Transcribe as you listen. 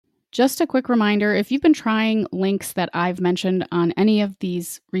Just a quick reminder, if you've been trying links that I've mentioned on any of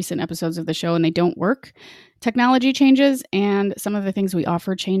these recent episodes of the show and they don't work, technology changes and some of the things we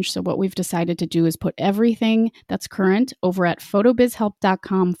offer change. So what we've decided to do is put everything that's current over at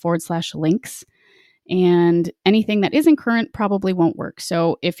photobizhelp.com/links. And anything that isn't current probably won't work.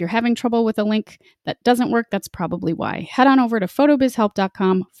 So if you're having trouble with a link that doesn't work, that's probably why. Head on over to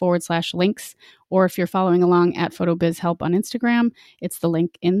photobizhelp.com/links. Or if you're following along at photobizhelp on Instagram, it's the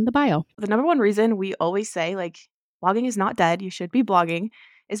link in the bio. The number one reason we always say, blogging is not dead, you should be blogging,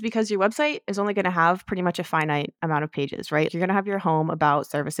 is because your website is only going to have pretty much a finite amount of pages, right? You're going to have your home, about,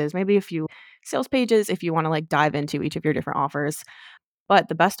 services, maybe a few sales pages if you want to dive into each of your different offers. But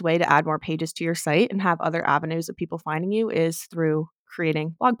the best way to add more pages to your site and have other avenues of people finding you is through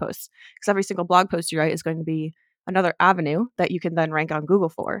creating blog posts. Because every single blog post you write is going to be another avenue that you can then rank on Google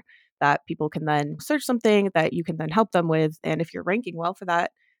for, that people can then search something that you can then help them with. And if you're ranking well for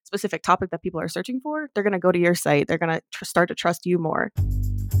that specific topic that people are searching for, they're going to go to your site. They're going to start to trust you more.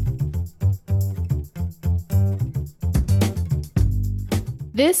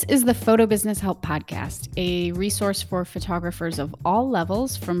 This is the Photo Business Help Podcast, a resource for photographers of all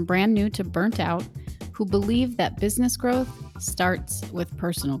levels, from brand new to burnt out, who believe that business growth starts with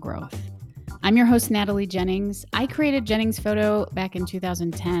personal growth. I'm your host, Natalie Jennings. I created Jennings Photo back in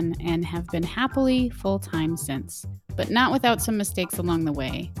 2010 and have been happily full-time since, but not without some mistakes along the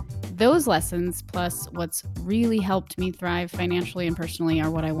way. Those lessons, plus what's really helped me thrive financially and personally,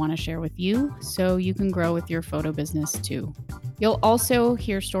 are what I want to share with you so you can grow with your photo business too. You'll also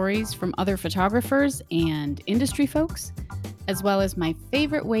hear stories from other photographers and industry folks, as well as my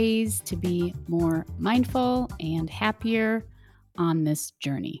favorite ways to be more mindful and happier on this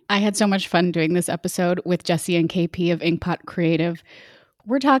journey. I had so much fun doing this episode with Jessie and KP of Inkpot Creative.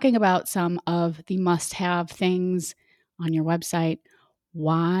 We're talking about some of the must-have things on your website,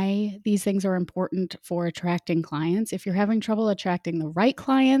 why these things are important for attracting clients. If you're having trouble attracting the right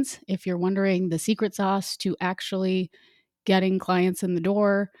clients, if you're wondering the secret sauce to actually getting clients in the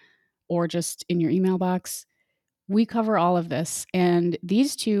door or just in your email box, we cover all of this. And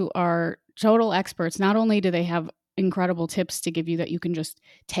these two are total experts. Not only do they have incredible tips to give you that you can just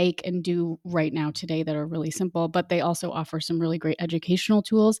take and do right now today that are really simple, but they also offer some really great educational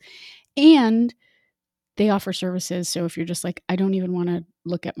tools, and they offer services. So if you're just like, I don't even want to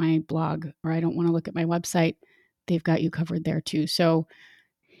look at my blog, or I don't want to look at my website, they've got you covered there too. So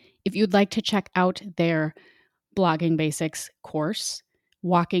if you'd like to check out their Blogging Basics course,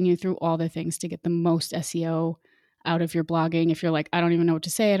 walking you through all the things to get the most SEO out of your blogging. If you're like, I don't even know what to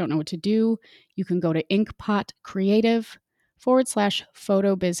say, I don't know what to do, you can go to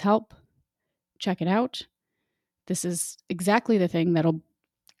inkpotcreative.com/photobizhelp. Check it out. This is exactly the thing that'll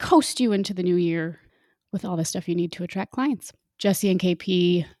coast you into the new year with all the stuff you need to attract clients. Jessie and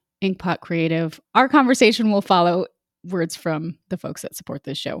KP, Inkpot Creative. Our conversation will follow words from the folks that support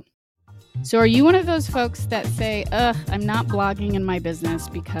this show. So are you one of those folks that say, I'm not blogging in my business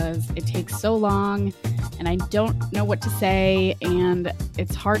because it takes so long and I don't know what to say and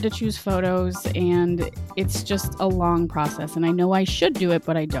it's hard to choose photos and it's just a long process and I know I should do it,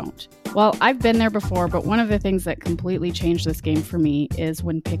 but I don't? Well, I've been there before, but one of the things that completely changed this game for me is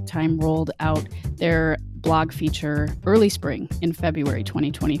when PicTime rolled out their blog feature early spring in February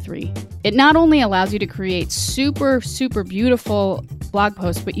 2023. It not only allows you to create super, super beautiful blog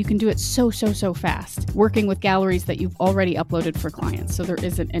posts, but you can do it so fast, working with galleries that you've already uploaded for clients. So there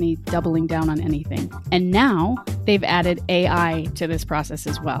isn't any doubling down on anything. And now they've added AI to this process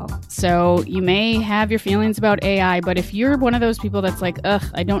as well. So you may have your feelings about AI, but if you're one of those people that's like,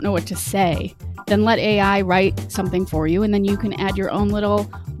 I don't know what to say, then let AI write something for you, and then you can add your own little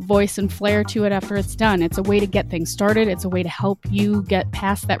voice and flair to it after it's done. It's a way to get things started. It's a way to help you get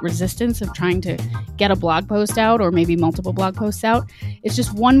past that resistance of trying to get a blog post out or maybe multiple blog posts out. It's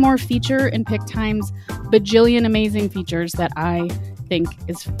just one more feature in PicTime's bajillion amazing features that I think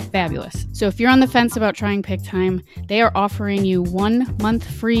is fabulous. So if you're on the fence about trying PicTime, they are offering you 1 month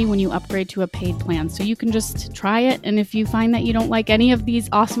free when you upgrade to a paid plan. So you can just try it. And if you find that you don't like any of these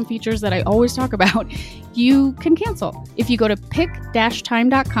awesome features that I always talk about, you can cancel. If you go to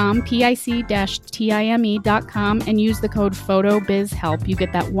pic-time.com, pic-time.com, and use the code PHOTOBIZHELP, you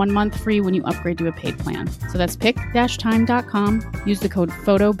get that 1 month free when you upgrade to a paid plan. So that's pic-time.com, use the code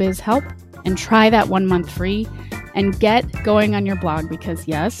PHOTOBIZHELP, and try that 1 month free and get going on your blog, because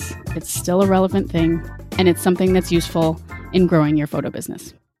yes, it's still a relevant thing and it's something that's useful in growing your photo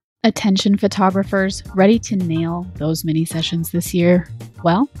business. Attention photographers, ready to nail those mini sessions this year?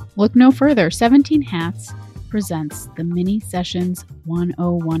 Well, look no further. 17 Hats presents the Mini Sessions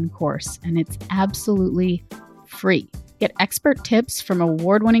 101 course, and it's absolutely free. Get expert tips from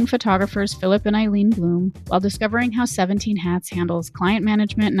award-winning photographers Philip and Eileen Bloom while discovering how 17 Hats handles client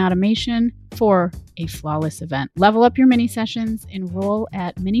management and automation for a flawless event. Level up your mini sessions. Enroll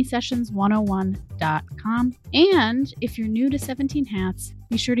at minisessions101.com. And if you're new to 17 Hats,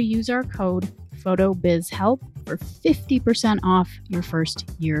 be sure to use our code PHOTOBIZHELP for 50% off your first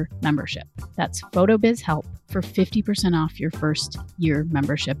year membership. That's PHOTOBIZHELP for 50% off your first year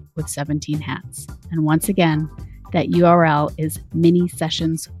membership with 17 Hats. And once again, that URL is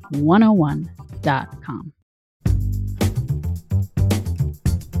minisessions101.com.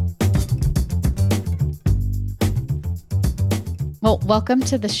 Well, welcome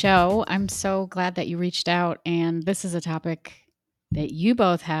to the show. I'm so glad that you reached out. And this is a topic that you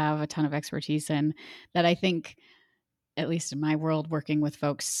both have a ton of expertise in that I think, at least in my world, working with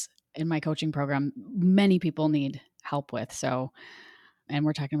folks in my coaching program, many people need help with. So, and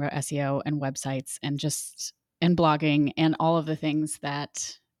we're talking about SEO and websites and blogging and all of the things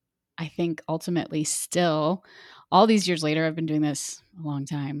that I think ultimately still, all these years later, I've been doing this a long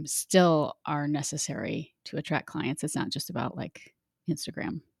time, still are necessary to attract clients. It's not just about like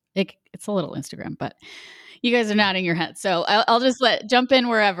Instagram. It's a little Instagram, but you guys are nodding your head. So I'll just jump in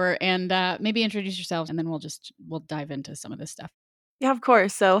wherever and maybe introduce yourselves, and then we'll dive into some of this stuff. Yeah, of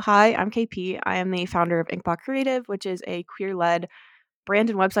course. So, hi, I'm KP. I am the founder of Inkbot Creative, which is a queer-led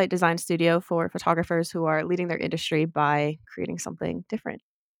brand and website design studio for photographers who are leading their industry by creating something different.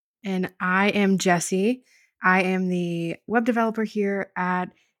 And I am Jessie. I am the web developer here at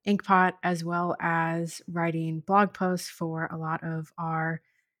Inkpot, as well as writing blog posts for a lot of our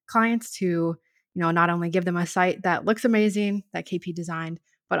clients to, not only give them a site that looks amazing that KP designed,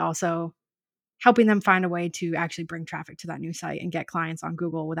 but also helping them find a way to actually bring traffic to that new site and get clients on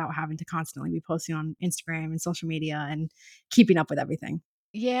Google without having to constantly be posting on Instagram and social media and keeping up with everything.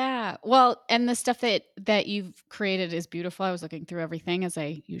 Yeah. Well, and the stuff that you've created is beautiful. I was looking through everything as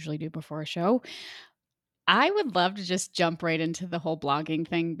I usually do before a show. I would love to just jump right into the whole blogging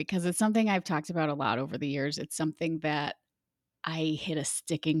thing because it's something I've talked about a lot over the years. It's something that I hit a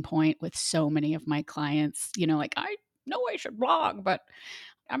sticking point with so many of my clients, like I know I should blog, but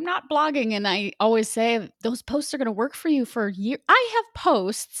I'm not blogging. And I always say those posts are going to work for you for years. I have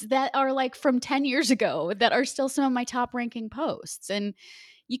posts that are like from 10 years ago that are still some of my top ranking posts. And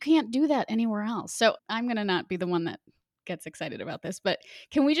you can't do that anywhere else. So I'm going to not be the one that gets excited about this, but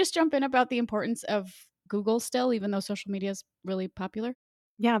can we just jump in about the importance of Google still, even though social media is really popular?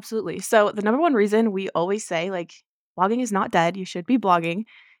 Yeah, absolutely. So, the number one reason we always say, like, blogging is not dead, you should be blogging,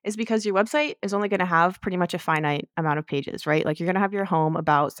 is because your website is only going to have pretty much a finite amount of pages, right? Like, you're going to have your home,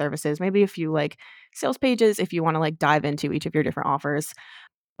 about, services, maybe a few like sales pages if you want to like dive into each of your different offers.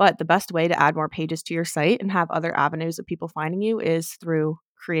 But the best way to add more pages to your site and have other avenues of people finding you is through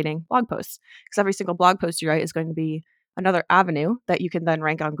creating blog posts. Because every single blog post you write is going to be another avenue that you can then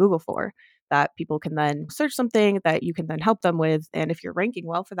rank on Google for, that people can then search something that you can then help them with. And if you're ranking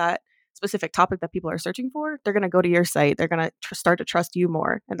well for that specific topic that people are searching for, they're going to go to your site. They're going to start to trust you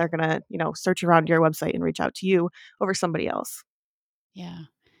more, and they're going to, search around your website and reach out to you over somebody else. Yeah.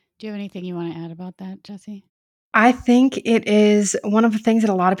 Do you have anything you want to add about that, Jessie? I think it is one of the things that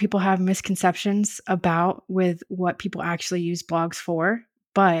a lot of people have misconceptions about with what people actually use blogs for.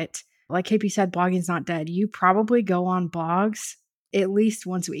 But like KP said, blogging is not dead. You probably go on blogs at least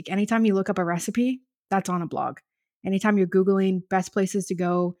once a week. Anytime you look up a recipe, that's on a blog. Anytime you're Googling best places to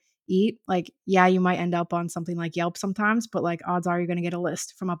go eat, like, yeah, you might end up on something like Yelp sometimes, but like odds are you're going to get a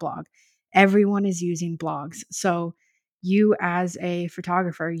list from a blog. Everyone is using blogs. So you as a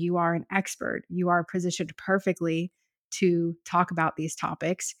photographer, you are an expert. You are positioned perfectly to talk about these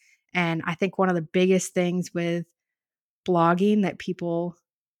topics. And I think one of the biggest things with blogging that people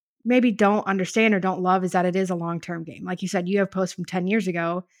maybe don't understand or don't love is that it is a long-term game. Like you said, you have posts from 10 years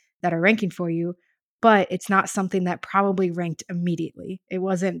ago that are ranking for you, but it's not something that probably ranked immediately. It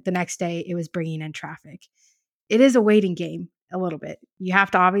wasn't the next day, it was bringing in traffic. It is a waiting game a little bit. You have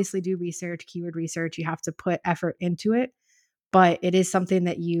to obviously do research, keyword research, you have to put effort into it, but it is something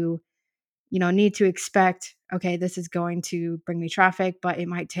that you need to expect, okay, this is going to bring me traffic, but it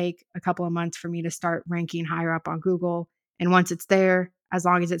might take a couple of months for me to start ranking higher up on Google. And once it's there, as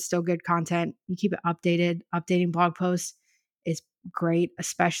long as it's still good content, you keep it updated. Updating blog posts is great,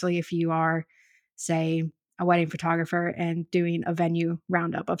 especially if you are, say, a wedding photographer and doing a venue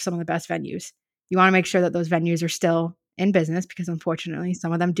roundup of some of the best venues. You want to make sure that those venues are still in business because unfortunately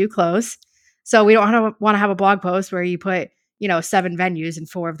some of them do close. So we don't want to have a blog post where you put 7 venues and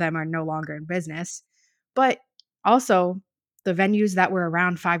 4 of them are no longer in business. But also, the venues that were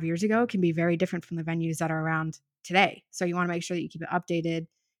around 5 years ago can be very different from the venues that are around today. So you want to make sure that you keep it updated,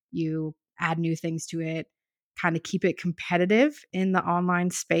 you add new things to it. kind of keep it competitive in the online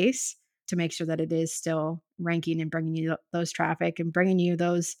space to make sure that it is still ranking and bringing you those traffic and bringing you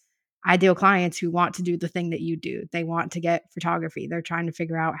those ideal clients who want to do the thing that you do. They want to get photography. They're trying to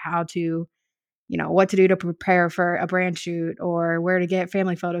figure out how to, what to do to prepare for a brand shoot, or where to get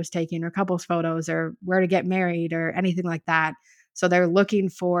family photos taken, or couples photos, or where to get married, or anything like that. So they're looking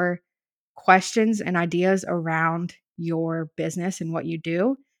for questions and ideas around your business and what you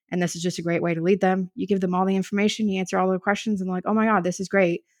do. And this is just a great way to lead them. You give them all the information, you answer all their questions, and like, oh my God, this is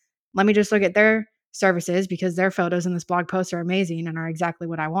great. Let me just look at their services because their photos in this blog post are amazing and are exactly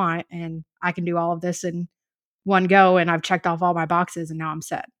what I want. And I can do all of this in one go. And I've checked off all my boxes and now I'm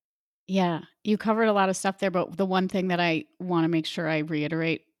set. Yeah, you covered a lot of stuff there, but the one thing that I want to make sure I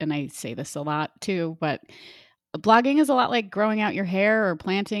reiterate, and I say this a lot too, but blogging is a lot like growing out your hair or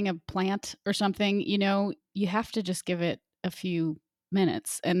planting a plant or something. You have to just give it a few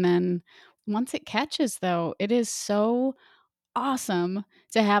minutes. And then once it catches, though, it is so awesome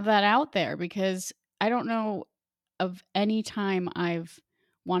to have that out there, because I don't know of any time I've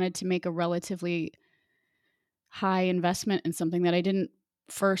wanted to make a relatively high investment in something that I didn't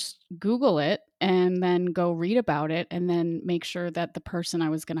first Google it and then go read about it and then make sure that the person I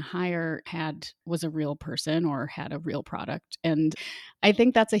was going to hire was a real person or had a real product. And I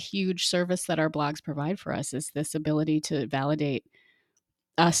think that's a huge service that our blogs provide for us, is this ability to validate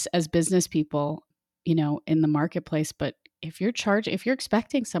us as business people, in the marketplace. But if you're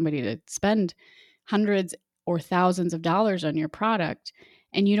expecting somebody to spend hundreds or thousands of dollars on your product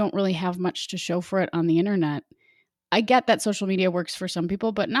and you don't really have much to show for it on the internet, I get that social media works for some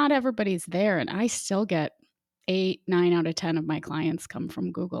people, but not everybody's there. And I still get 8, 9 out of 10 of my clients come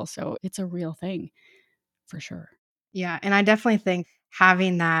from Google. So it's a real thing for sure. Yeah. And I definitely think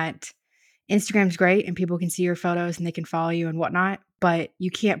having that, Instagram's great and people can see your photos and they can follow you and whatnot, but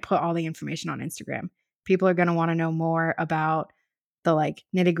you can't put all the information on Instagram. People are going to want to know more about the like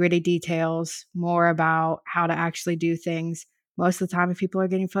nitty gritty details, more about how to actually do things. Most of the time, if people are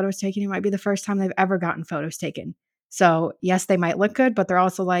getting photos taken, it might be the first time they've ever gotten photos taken. So, yes, they might look good, but they're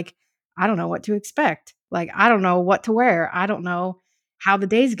also like, I don't know what to expect. Like, I don't know what to wear. I don't know how the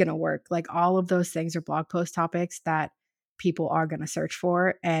day's going to work. Like, all of those things are blog post topics that people are going to search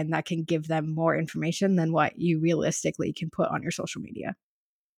for, and that can give them more information than what you realistically can put on your social media.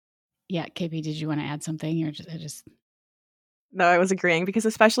 Yeah, KP, did you want to add something? Or just No, I was agreeing because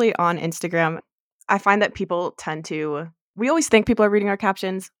especially on Instagram, I find that people tend to we always think people are reading our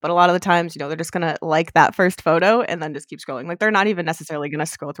captions, but a lot of the times, they're just gonna like that first photo and then just keep scrolling. Like they're not even necessarily gonna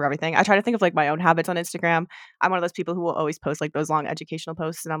scroll through everything. I try to think of like my own habits on Instagram. I'm one of those people who will always post like those long educational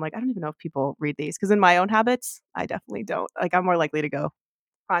posts, and I'm like, I don't even know if people read these because in my own habits, I definitely don't. Like I'm more likely to go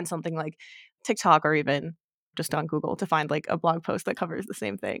on something like TikTok or even just on Google to find like a blog post that covers the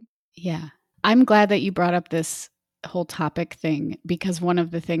same thing. Yeah. I'm glad that you brought up this whole topic thing, because one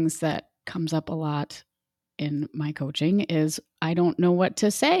of the things that comes up a lot in my coaching is I don't know what to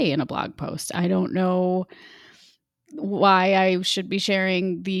say in a blog post. I don't know why I should be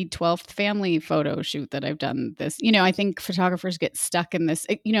sharing the 12th family photo shoot that I've done this. I think photographers get stuck in this,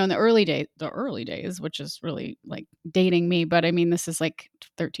 in the early days, which is really like dating me. But I mean, this is like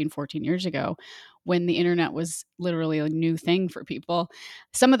 13, 14 years ago when the internet was literally a new thing for people.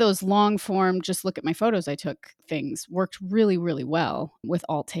 Some of those long form, just look at my photos I took things worked really, really well with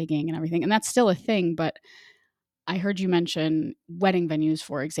alt tagging and everything. And that's still a thing. But I heard you mention wedding venues,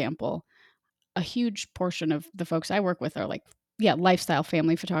 for example. A huge portion of the folks I work with are like, yeah, lifestyle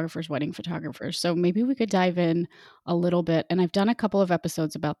family photographers, wedding photographers. So maybe we could dive in a little bit. And I've done a couple of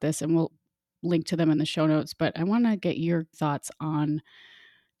episodes about this and we'll link to them in the show notes. But I want to get your thoughts on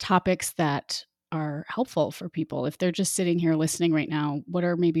topics that are helpful for people. If they're just sitting here listening right now, what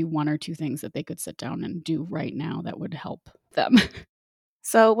are maybe one or two things that they could sit down and do right now that would help them?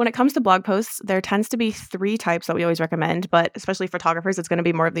 So when it comes to blog posts, there tends to be three types that we always recommend, but especially photographers, it's going to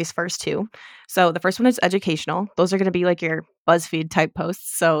be more of these first two. So the first one is educational. Those are going to be like your BuzzFeed type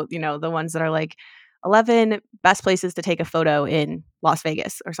posts. So, the ones that are like 11 best places to take a photo in Las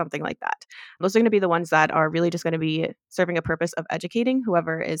Vegas or something like that. Those are going to be the ones that are really just going to be serving a purpose of educating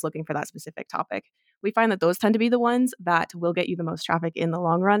whoever is looking for that specific topic. We find that those tend to be the ones that will get you the most traffic in the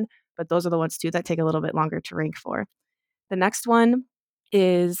long run, but those are the ones too that take a little bit longer to rank for. The next one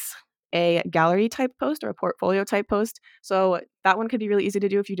is a gallery type post or a portfolio type post. So that one could be really easy to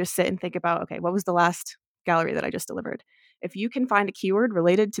do if you just sit and think about, okay, what was the last gallery that I just delivered? If you can find a keyword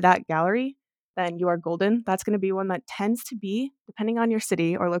related to that gallery, then you are golden. That's going to be one that tends to be, depending on your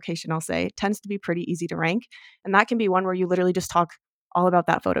city or location, I'll say, tends to be pretty easy to rank. And that can be one where you literally just talk all about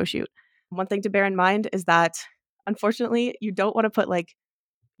that photo shoot. One thing to bear in mind is that, unfortunately, you don't want to put like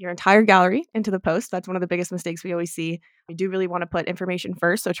your entire gallery into the post. That's one of the biggest mistakes we always see. We do really want to put information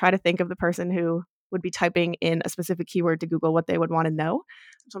first. So try to think of the person who would be typing in a specific keyword to Google what they would want to know.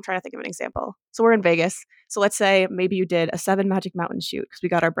 So I'm trying to think of an example. So we're in Vegas. So let's say maybe you did a 7 Magic Mountains shoot because we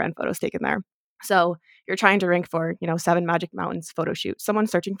got our brand photos taken there. So you're trying to rank for, 7 Magic Mountains photo shoot. Someone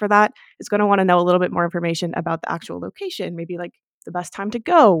searching for that is going to want to know a little bit more information about the actual location, maybe like the best time to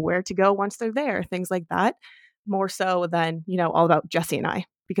go, where to go once they're there, things like that, more so than, all about Jessie and I,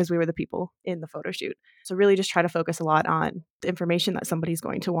 because we were the people in the photo shoot. So really just try to focus a lot on the information that somebody's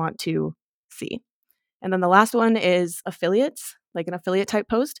going to want to see. And then the last one is affiliates, like an affiliate type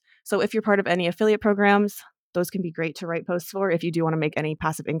post. So if you're part of any affiliate programs, those can be great to write posts for if you do want to make any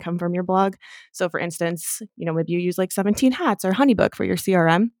passive income from your blog. So for instance, maybe you use like 17 Hats or Honeybook for your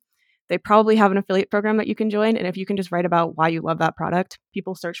CRM. They probably have an affiliate program that you can join. And if you can just write about why you love that product,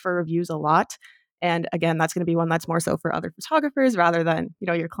 people search for reviews a lot. And again, that's going to be one that's more so for other photographers rather than,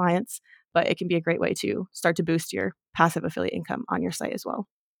 your clients. But it can be a great way to start to boost your passive affiliate income on your site as well.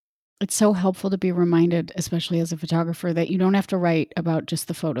 It's so helpful to be reminded, especially as a photographer, that you don't have to write about just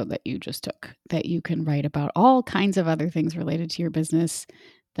the photo that you just took, that you can write about all kinds of other things related to your business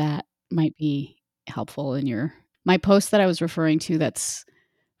that might be helpful in my post that I was referring to that's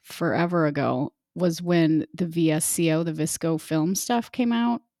forever ago was when the VSCO, the Visco film stuff came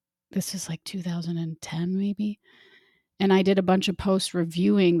out. This is like 2010 maybe. And I did a bunch of posts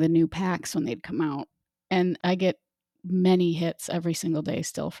reviewing the new packs when they'd come out. And I get many hits every single day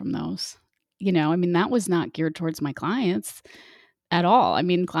still from those. That was not geared towards my clients at all.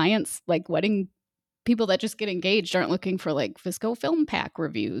 Clients like wedding people that just get engaged aren't looking for like Visco film pack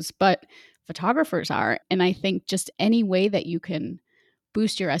reviews, but photographers are. And I think just any way that you can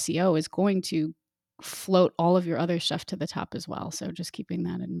boost your SEO is going to float all of your other stuff to the top as well. So just keeping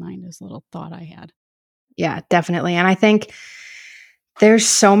that in mind is a little thought I had. Yeah, definitely. And I think there's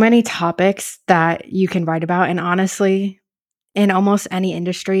so many topics that you can write about. And honestly, in almost any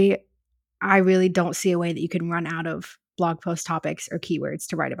industry, I really don't see a way that you can run out of blog post topics or keywords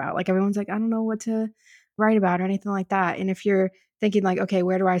to write about. Like everyone's like, I don't know what to write about or anything like that. And if you're thinking like, okay,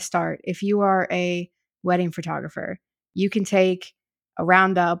 where do I start? If you are a wedding photographer, you can take a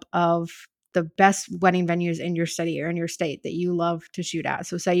roundup of the best wedding venues in your city or in your state that you love to shoot at.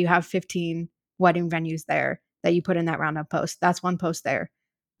 So say you have 15 wedding venues there that you put in that roundup post. That's one post there.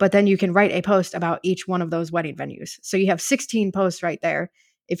 But then you can write a post about each one of those wedding venues. So you have 16 posts right there.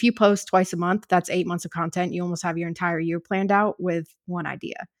 If you post twice a month, that's 8 months of content. You almost have your entire year planned out with one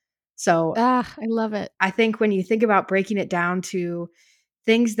idea. So I love it. I think when you think about breaking it down to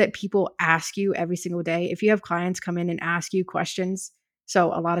things that people ask you every single day, if you have clients come in and ask you questions,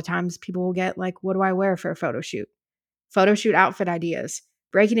 so a lot of times people will get like, what do I wear for a photo shoot outfit ideas,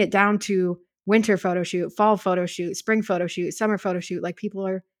 breaking it down to winter photo shoot, fall photo shoot, spring photo shoot, summer photo shoot. Like people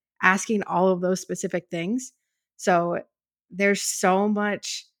are asking all of those specific things. So there's so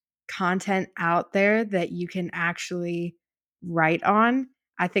much content out there that you can actually write on.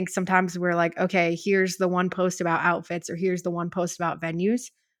 I think sometimes we're like, okay, here's the one post about outfits or here's the one post about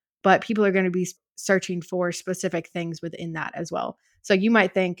venues, but people are going to be searching for specific things within that as well. So you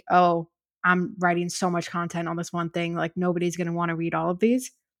might think, oh, I'm writing so much content on this one thing, like nobody's going to want to read all of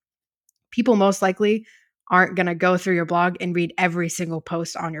these. People most likely aren't going to go through your blog and read every single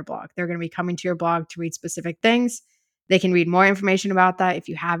post on your blog. They're going to be coming to your blog to read specific things. They can read more information about that if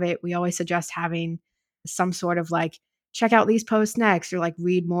you have it. We always suggest having some sort of like, check out these posts next, or like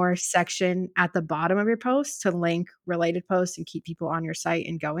read more section at the bottom of your post to link related posts and keep people on your site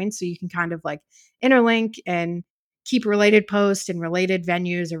and going. So you can kind of like interlink and keep related posts and related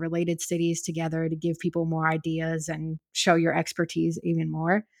venues or related cities together to give people more ideas and show your expertise even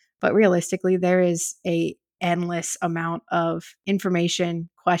more. But realistically, there is a endless amount of information,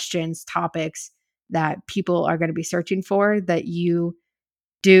 questions, topics that people are going to be searching for that you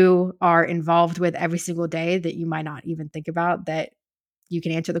are involved with every single day that you might not even think about, that you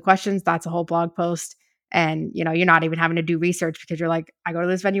can answer the questions. That's a whole blog post. And, you're not even having to do research because you're like, I go to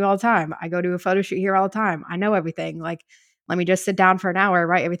this venue all the time. I go to a photo shoot here all the time. I know everything. Like, let me just sit down for an hour,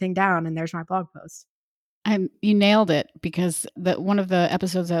 write everything down, and there's my blog post. You nailed it, because one of the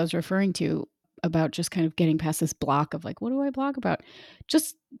episodes I was referring to about just kind of getting past this block of like, what do I blog about?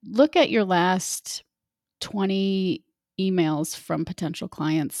 Just look at your last 20 emails from potential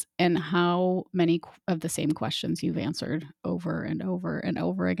clients and how many of the same questions you've answered over and over and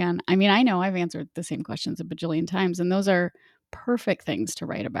over again. I know I've answered the same questions a bajillion times, and those are perfect things to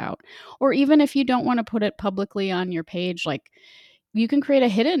write about. Or even if you don't want to put it publicly on your page, like you can create a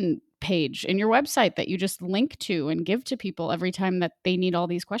hidden page in your website that you just link to and give to people every time that they need all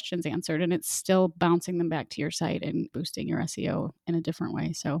these questions answered. And it's still bouncing them back to your site and boosting your SEO in a different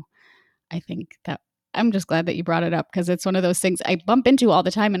way. So I think that I'm just glad that you brought it up because it's one of those things I bump into all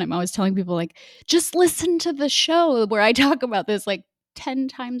the time. And I'm always telling people, like, just listen to the show where I talk about this like 10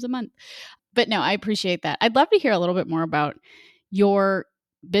 times a month. But no, I appreciate that. I'd love to hear a little bit more about your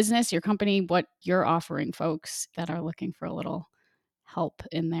business, your company, what you're offering folks that are looking for a little help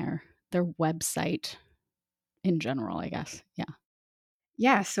in their website in general, I guess. Yeah.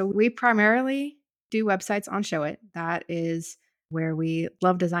 Yeah, so we primarily do websites on Showit. That is where we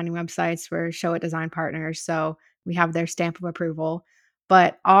love designing websites. We're Showit design partners, so we have their stamp of approval.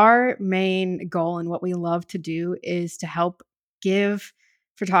 But our main goal and what we love to do is to help give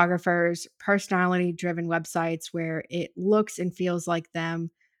photographers personality driven websites where it looks and feels like them.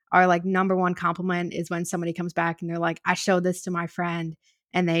 Our like number one compliment is when somebody comes back and they're like, I showed this to my friend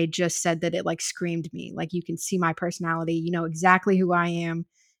and they just said that it like screamed me. Like, you can see my personality, you know exactly who I am,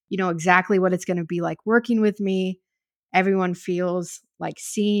 you know exactly what it's going to be like working with me. Everyone feels like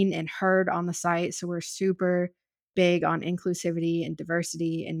seen and heard on the site. So we're super big on inclusivity and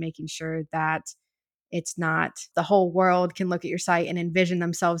diversity and making sure that it's not the whole world can look at your site and envision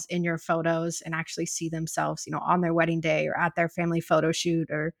themselves in your photos and actually see themselves, you know, on their wedding day or at their family photo shoot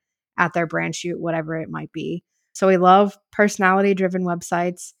or at their brand shoot, whatever it might be. So we love personality driven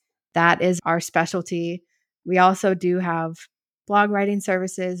websites. That is our specialty. We also do have blog writing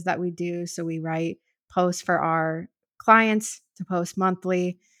services that we do. So we write posts for our clients to post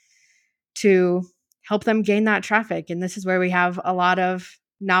monthly to help them gain that traffic. And this is where we have a lot of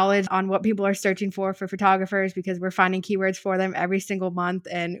knowledge on what people are searching for photographers because we're finding keywords for them every single month.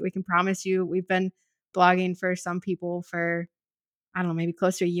 And we can promise you, we've been blogging for some people for, I don't know, maybe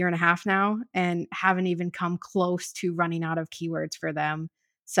close to a year and a half now and haven't even come close to running out of keywords for them.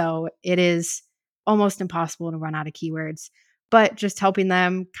 So it is almost impossible to run out of keywords, but just helping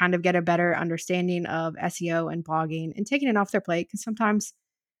them kind of get a better understanding of SEO and blogging and taking it off their plate. Because sometimes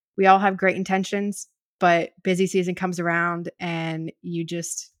we all have great intentions, but busy season comes around and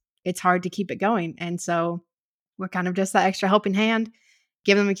it's hard to keep it going. And so we're kind of just that extra helping hand,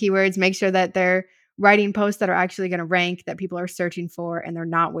 give them the keywords, make sure that they're writing posts that are actually going to rank, that people are searching for, and they're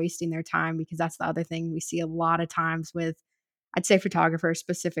not wasting their time. Because that's the other thing we see a lot of times with, I'd say photographers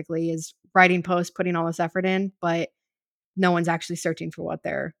specifically, is writing posts, putting all this effort in, but no one's actually searching for what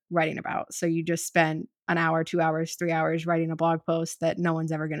they're writing about. So you just spend an hour, 2 hours, 3 hours writing a blog post that no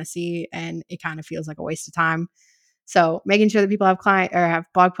one's ever going to see. And it kind of feels like a waste of time. So making sure that people have have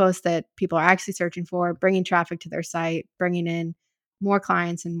blog posts that people are actually searching for, bringing traffic to their site, bringing in more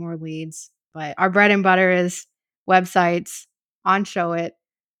clients and more leads. But our bread and butter is websites on Showit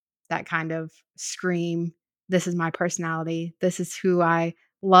that kind of scream, this is my personality. This is who I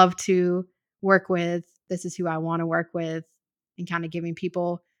love to work with. This is who I want to work with, and kind of giving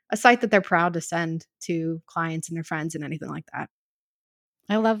people a site that they're proud to send to clients and their friends and anything like that.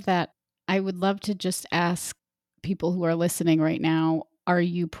 I love that. I would love to just ask people who are listening right now, are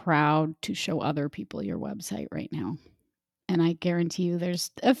you proud to show other people your website right now? And I guarantee you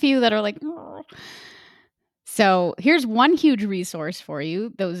there's a few that are like, oh. So here's one huge resource for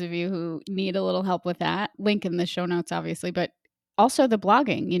you, those of you who need a little help with that. Link in the show notes, obviously, but also the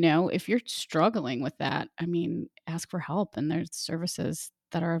blogging. You know, if you're struggling with that, I mean, ask for help and there's services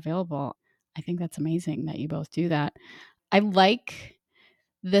that are available. I think that's amazing that you both do that. I like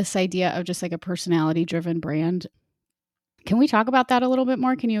this idea of just like a personality driven brand. Can we talk about that a little bit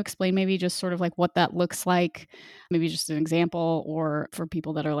more? Can you explain maybe just sort of like what that looks like? Maybe just an example, or for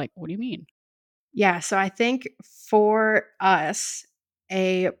people that are like, what do you mean? Yeah. So I think for us,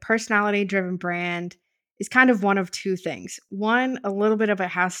 a personality driven brand is kind of one of two things. One, a little bit of it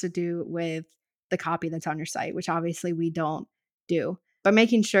has to do with the copy that's on your site, which obviously we don't do, but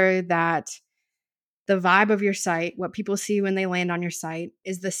making sure that the vibe of your site, what people see when they land on your site,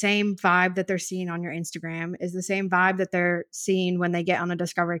 is the same vibe that they're seeing on your Instagram, is the same vibe that they're seeing when they get on a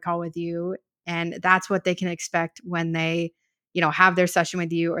discovery call with you. And that's what they can expect when they, you know, have their session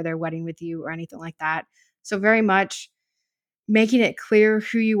with you or their wedding with you or anything like that. So, very much making it clear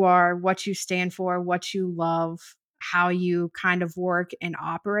who you are, what you stand for, what you love, how you kind of work and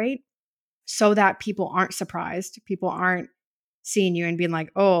operate so that people aren't surprised. People aren't seeing you and being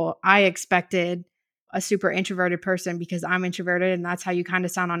like, oh, I expected a super introverted person because I'm introverted and that's how you kind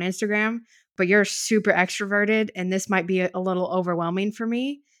of sound on Instagram, but you're super extroverted and this might be a little overwhelming for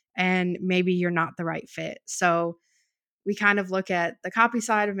me and maybe you're not the right fit. So we kind of look at the copy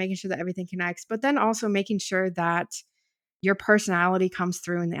side of making sure that everything connects, but then also making sure that your personality comes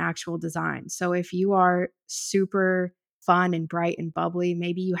through in the actual design. So if you are super fun and bright and bubbly.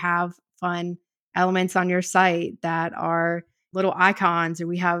 Maybe you have fun elements on your site that are little icons, or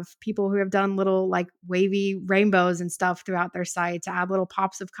we have people who have done little like wavy rainbows and stuff throughout their site to add little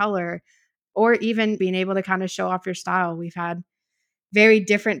pops of color, or even being able to kind of show off your style. We've had very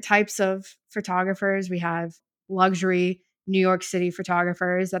different types of photographers. We have luxury New York City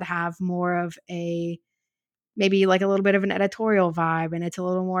photographers that have more of a maybe like a little bit of an editorial vibe, and it's a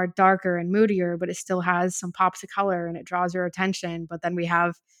little more darker and moodier, but it still has some pops of color and it draws your attention. But then we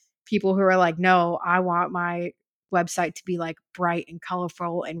have people who are like, no, I want my website to be like bright and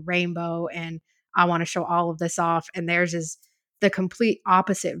colorful and rainbow, and I want to show all of this off. And theirs is the complete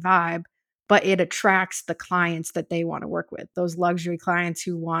opposite vibe, but it attracts the clients that they want to work with. Those luxury clients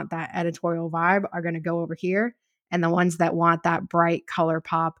who want that editorial vibe are going to go over here. And the ones that want that bright color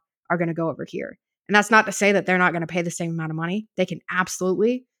pop are going to go over here. And that's not to say that they're not going to pay the same amount of money. They can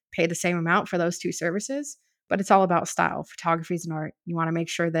absolutely pay the same amount for those two services, but it's all about style. Photography is an art. You want to make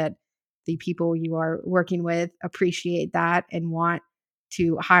sure that the people you are working with appreciate that and want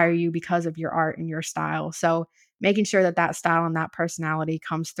to hire you because of your art and your style. So making sure that that style and that personality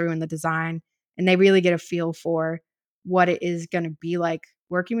comes through in the design, and they really get a feel for what it is going to be like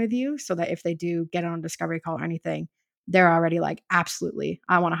working with you, so that if they do get on a discovery call or anything, they're already like, absolutely,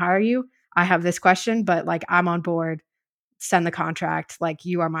 I want to hire you. I have this question, but like I'm on board. Send the contract. Like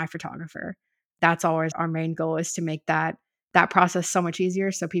you are my photographer. That's always our main goal, is to make that process so much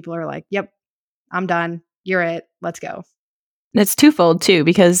easier. So people are like, yep, I'm done. You're it. Let's go. And it's twofold too,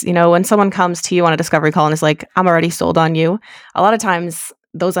 because, when someone comes to you on a discovery call and is like, I'm already sold on you, a lot of times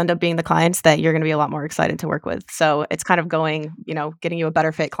those end up being the clients that you're going to be a lot more excited to work with. So it's kind of going, getting you a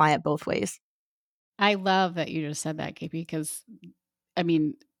better fit client both ways. I love that you just said that, KP, because I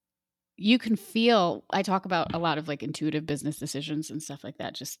mean, you can feel, I talk about a lot of like intuitive business decisions and stuff like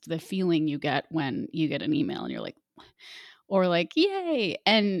that. Just the feeling you get when you get an email and you're like, or like, yay.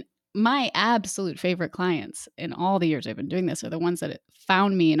 And my absolute favorite clients in all the years I've been doing this are the ones that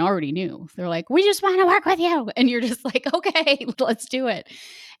found me and already knew. They're like, we just want to work with you. And you're just like, okay, let's do it.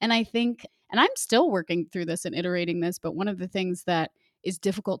 And I think, and I'm still working through this and iterating this, but one of the things that is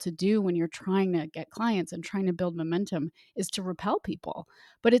difficult to do when you're trying to get clients and trying to build momentum is to repel people.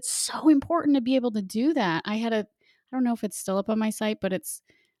 But it's so important to be able to do that. I don't know if it's still up on my site, but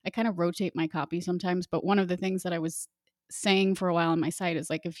I kind of rotate my copy sometimes. But one of the things that I was saying for a while on my site is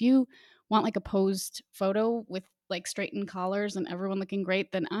like, if you want like a posed photo with like straightened collars and everyone looking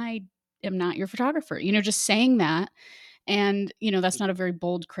great, then I am not your photographer. Just saying that. And, that's not a very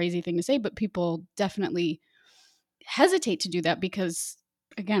bold, crazy thing to say, but people definitely hesitate to do that because,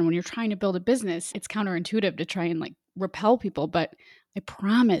 again, when you're trying to build a business, it's counterintuitive to try and like repel people. But I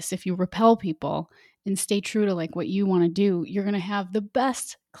promise, if you repel people and stay true to like what you want to do, you're going to have the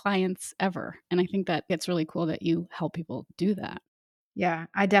best clients ever. And I think that it's really cool that you help people do that. Yeah,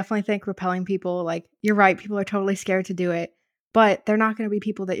 I definitely think repelling people, like you're right, people are totally scared to do it, but they're not going to be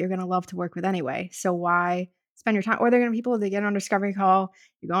people that you're going to love to work with anyway. So why spend your time? Or they're going to be people that get on a discovery call,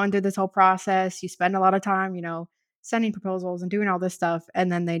 you're going through this whole process, you spend a lot of time, sending proposals and doing all this stuff,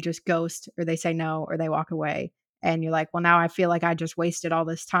 and then they just ghost, or they say no, or they walk away. And you're like, well, now I feel like I just wasted all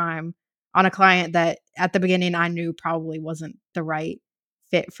this time on a client that at the beginning I knew probably wasn't the right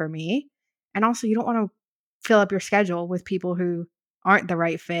fit for me. And also, you don't want to fill up your schedule with people who aren't the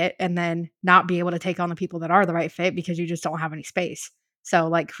right fit, and then not be able to take on the people that are the right fit because you just don't have any space. So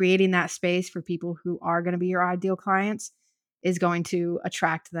like creating that space for people who are going to be your ideal clients is going to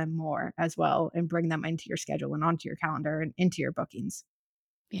attract them more as well, and bring them into your schedule and onto your calendar and into your bookings.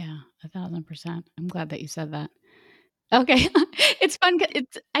 Yeah, 1,000%. I'm glad that you said that. Okay. It's fun.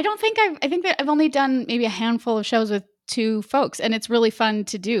 I think that I've only done maybe a handful of shows with two folks, and it's really fun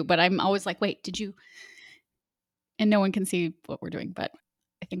to do. But I'm always like, wait, did you? And no one can see what we're doing, but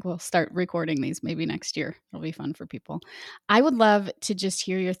I think we'll start recording these maybe next year. It'll be fun for people. I would love to just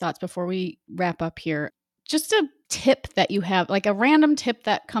hear your thoughts before we wrap up here. Just a tip that you have, like a random tip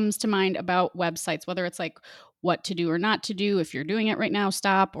that comes to mind about websites, whether it's like what to do or not to do. If you're doing it right now,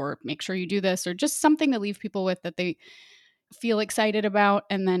 stop, or make sure you do this, or just something to leave people with that they feel excited about.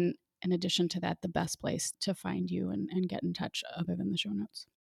 And then in addition to that, the best place to find you and get in touch other than the show notes.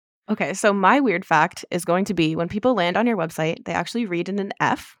 Okay, so my weird fact is going to be when people land on your website, they actually read in an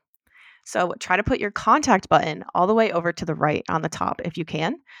F. So try to put your contact button all the way over to the right on the top if you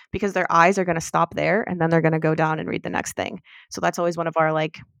can, because their eyes are going to stop there and then they're going to go down and read the next thing. So that's always one of our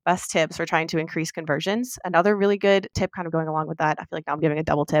like best tips for trying to increase conversions. Another really good tip kind of going along with that, I feel like now I'm giving a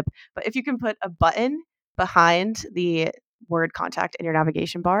double tip, but if you can put a button behind the word contact in your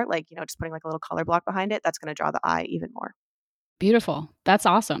navigation bar, like, just putting like a little color block behind it, that's going to draw the eye even more. Beautiful. That's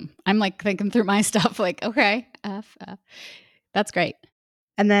awesome. I'm like thinking through my stuff like, okay, that's great.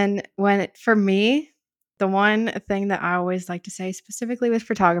 And then for me, the one thing that I always like to say specifically with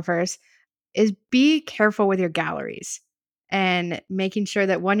photographers is be careful with your galleries and making sure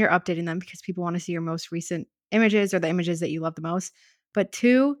that one, you're updating them because people want to see your most recent images or the images that you love the most. But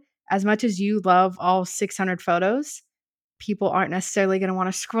two, as much as you love all 600 photos, people aren't necessarily going to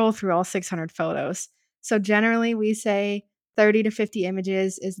want to scroll through all 600 photos. So generally we say 30 to 50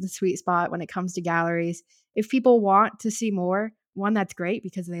 images is the sweet spot when it comes to galleries. If people want to see more, one, that's great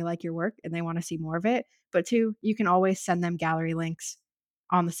because they like your work and they want to see more of it. But two, you can always send them gallery links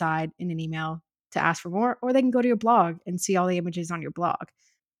on the side in an email to ask for more, or they can go to your blog and see all the images on your blog.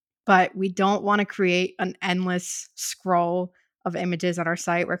 But we don't want to create an endless scroll of images on our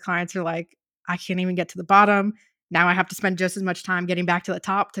site where clients are like, I can't even get to the bottom. Now I have to spend just as much time getting back to the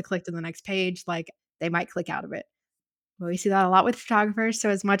top to click to the next page. Like they might click out of it. Well, we see that a lot with photographers. So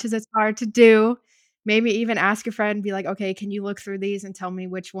as much as it's hard to do, maybe even ask a friend, be like, okay, can you look through these and tell me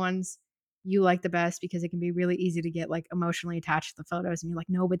which ones you like the best? Because it can be really easy to get like emotionally attached to the photos. And you're like,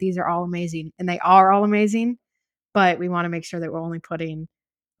 no, but these are all amazing. And they are all amazing. But we want to make sure that we're only putting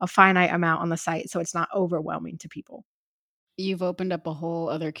a finite amount on the site so it's not overwhelming to people. You've opened up a whole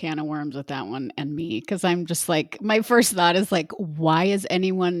other can of worms with that one and me, because I'm just like, my first thought is like, why is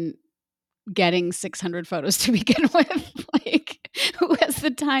anyone getting 600 photos to begin with? Like, who has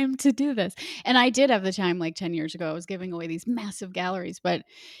the time to do this? And I did have the time like 10 years ago. I was giving away these massive galleries. But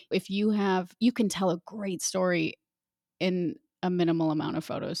if you can tell a great story in a minimal amount of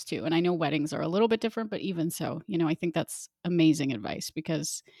photos too. And I know weddings are a little bit different, but even so, I think that's amazing advice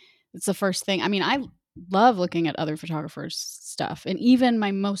because it's the first thing. I mean, I love looking at other photographers' stuff. And even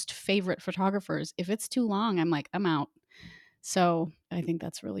my most favorite photographers, if it's too long, I'm like, I'm out. So I think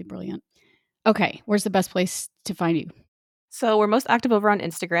that's really brilliant. Okay, where's the best place to find you? So we're most active over on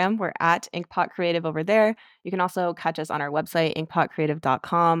Instagram. We're at Inkpot Creative over there. You can also catch us on our website,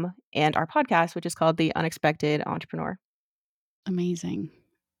 inkpotcreative.com, and our podcast, which is called The Unexpected Entrepreneur. Amazing.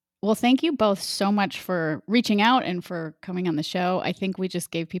 Well, thank you both so much for reaching out and for coming on the show. I think we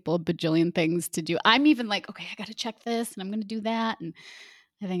just gave people a bajillion things to do. I'm even like, okay, I got to check this and I'm going to do that. And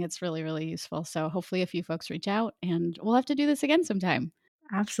I think it's really, really useful. So hopefully a few folks reach out and we'll have to do this again sometime.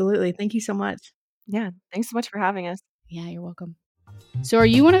 Absolutely. Thank you so much. Yeah, thanks so much for having us. Yeah, you're welcome. So are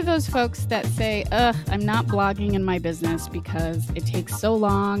you one of those folks that say, I'm not blogging in my business because it takes so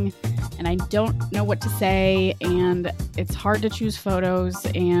long and I don't know what to say and it's hard to choose photos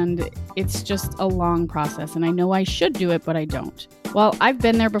and it's just a long process and I know I should do it, but I don't? Well, I've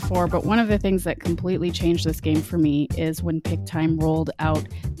been there before, but one of the things that completely changed this game for me is when PicTime rolled out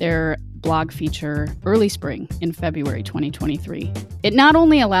their blog feature early spring in February 2023. It not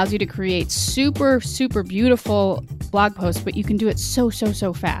only allows you to create super, super beautiful blog posts, but you can do it so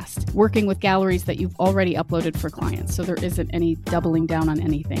fast, working with galleries that you've already uploaded for clients. So there isn't any doubling down on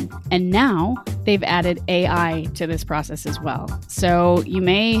anything. And now they've added AI to this process as well. So you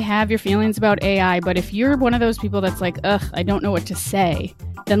may have your feelings about AI, but if you're one of those people that's like, I don't know what to say,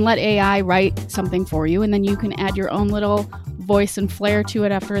 then let AI write something for you. And then you can add your own little voice and flair to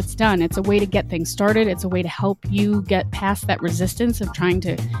it after it's done. It's a way to get things started. It's a way to help you get past that resistance of trying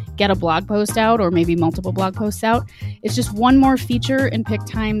to get a blog post out or maybe multiple blog posts out. It's just one more feature in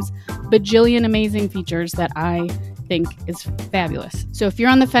PicTime's bajillion amazing features that I think is fabulous. So if you're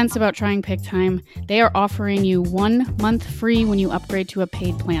on the fence about trying PicTime, they are offering you 1 month free when you upgrade to a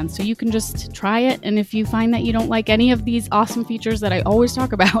paid plan. So you can just try it. And if you find that you don't like any of these awesome features that I always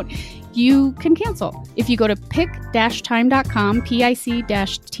talk about, you can cancel. If you go to pic-time.com,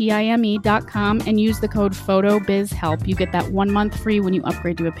 pic-time.com, and use the code PHOTOBIZHELP, you get that 1 month free when you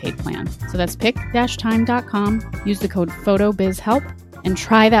upgrade to a paid plan. So that's pic-time.com, use the code PHOTOBIZHELP, and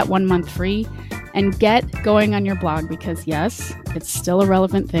try that 1 month free and get going on your blog because yes, it's still a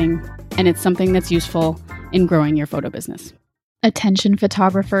relevant thing and it's something that's useful in growing your photo business. Attention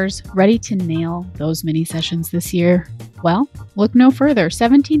photographers, ready to nail those mini sessions this year? Well, look no further.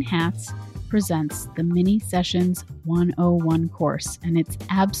 17 Hats presents the Mini Sessions 101 course, and it's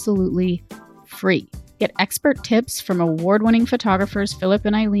absolutely free. Get expert tips from award-winning photographers Philip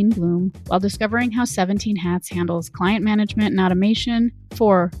and Eileen Bloom while discovering how 17 Hats handles client management and automation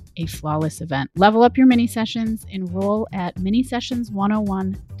for a flawless event. Level up your mini sessions, enroll at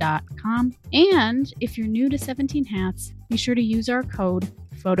minisessions101.com. And if you're new to 17 Hats, be sure to use our code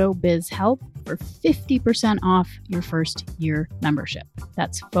PHOTOBIZHELP for 50% off your first year membership.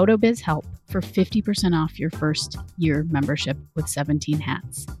 That's PHOTOBIZHELP for 50% off your first year membership with 17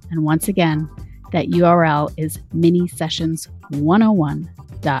 Hats. And once again, that URL is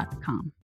minisessions101.com.